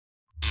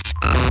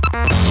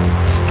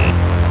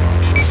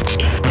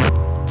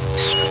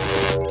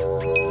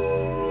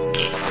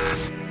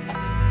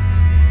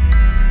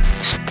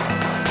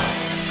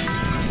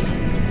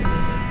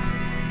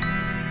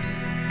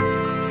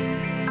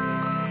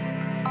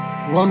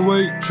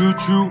OneWay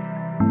 2020.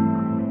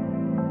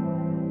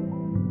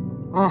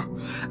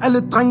 Alle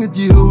drenge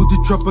de herude, de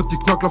trapper, de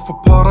knokler for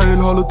potter,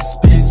 hele holdet de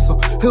spiser.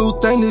 Herude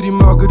dagen i de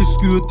mørke, de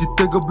skyer, de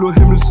dækker blå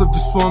himmel, så vi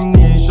så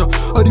amnesia.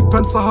 Og de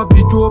panser har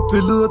videoer og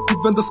billeder, de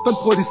venter spændt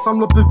på, at de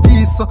samler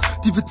beviser.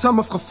 De vil tage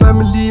mig fra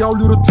family,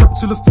 aflytter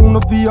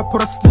trap-telefoner, vi er på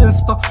deres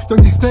lister.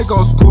 Young, de snækker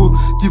os kode,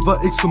 de var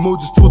ikke så mod,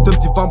 de troede dem,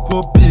 de var på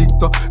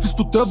objekter. Vi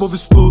stod der, hvor vi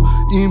stod,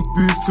 i en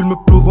by fyldt med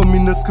blod, hvor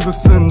min æske vil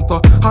finde dig.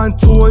 Har en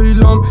toer i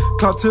lom,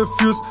 klar til at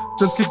fyres,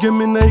 den skal gemme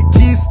ind af i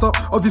kister.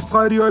 Og vi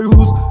frejdiger i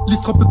hus,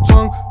 lige fra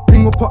beton,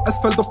 penge på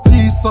asfalt og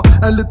fliser.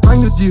 Alle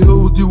drenge de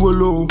herude, de var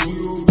low.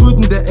 Stod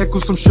den der ekko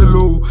som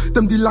cello.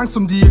 Dem de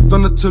langsomt, de ikke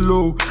dønner til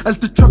low. Alt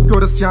det trap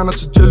gjorde deres hjerner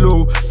til jello.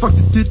 Fuck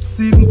det dit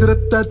season, det der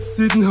that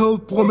season.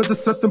 Herude bror med det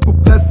sat dem på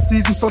plads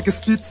season. Folk er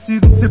slidt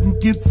season, til dem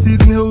git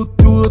season. Herude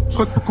du ud og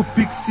tryk på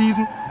kubik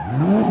season.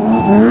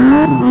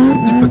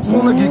 De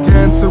patroner gik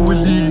hand, så we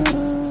lige.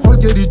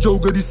 Folk er de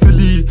joker, de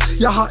silly.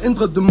 Jeg har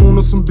ændret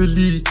dæmoner som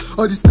Billy.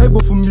 Og de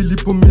staber familie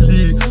på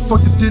milli.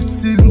 Fuck det dit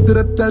season, det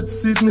der that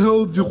season.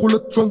 Herude vi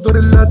ruller tungt og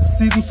det lat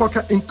season. Folk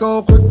har enker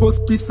og ryg på at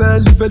spise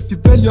alligevel. De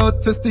vælger at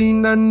teste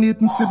hinanden i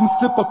den. Se dem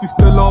slippe op i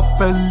fælder og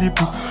falde i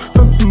dem.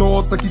 15 år,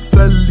 der gik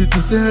salg i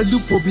den. Det her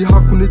liv, hvor vi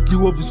har kun et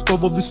liv. Og vi står,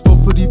 hvor vi står,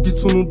 fordi vi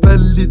tog nogle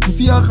valg i den.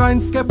 Vi har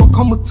regnskaber,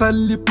 kom og tal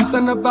i dem.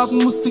 Den er verden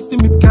musik, det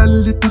er mit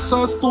kald i den. Så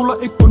jeg stoler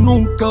ikke på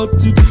nogen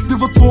gadetik. Vi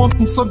var to om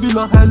den, så vil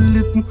jeg halv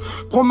i den.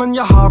 Bror man,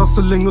 jeg har dig,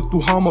 så længe du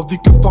har mig. Vi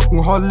kan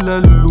fucking holde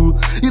alle ud.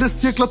 I der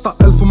cirkler, der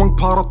er alt for mange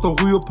parter, der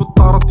ryger på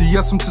datter. De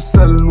er som til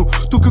salg nu.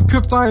 Du kan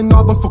købe dig en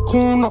adam for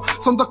kroner,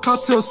 som der er klar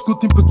til at skyde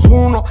dine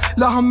patroner.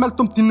 Lad ham alt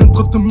om dine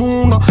indre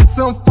dæmoner. Se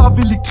om far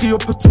vil i krig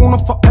og patroner.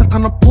 For alt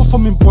han har brug for,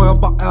 min bror, jeg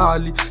var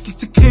ærlig. Gik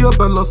til krig og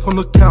var lavet fra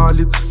noget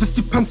kærligt. Hvis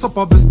de panser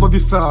bare vidste, hvor vi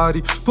er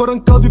færdige. På den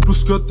gade vi blev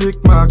skørt, det er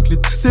ikke mærkeligt.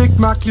 Det er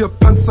ikke mærkeligt at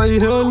panser i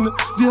hælene.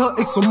 Vi havde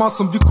ikke så meget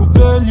som vi kunne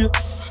vælge.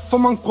 For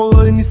mange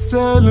brødre ind i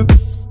cellen.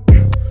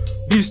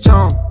 Peace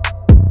town.